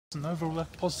An overall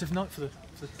positive night for the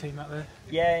team out there.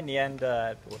 Yeah, in the end,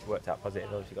 it worked out positive.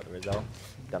 Obviously, got the result.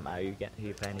 Doesn't matter who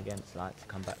you're playing against. Like, to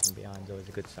come back from behind is always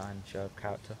a good sign, show of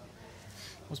character.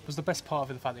 Was the best part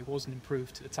of it the fact that it was an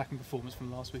improved attacking performance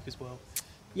from last week as well?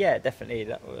 Yeah,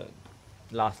 definitely.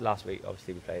 Last week,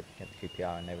 obviously, we played against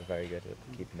QPR and they were very good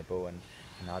at keeping the ball, and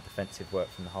our defensive work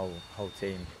from the whole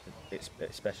team,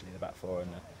 especially the back four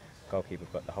and the goalkeeper,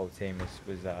 but the whole team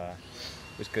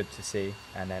was good to see.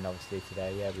 And then obviously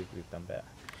today, yeah, we've done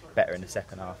better in the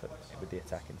second half with the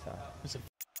attacking side.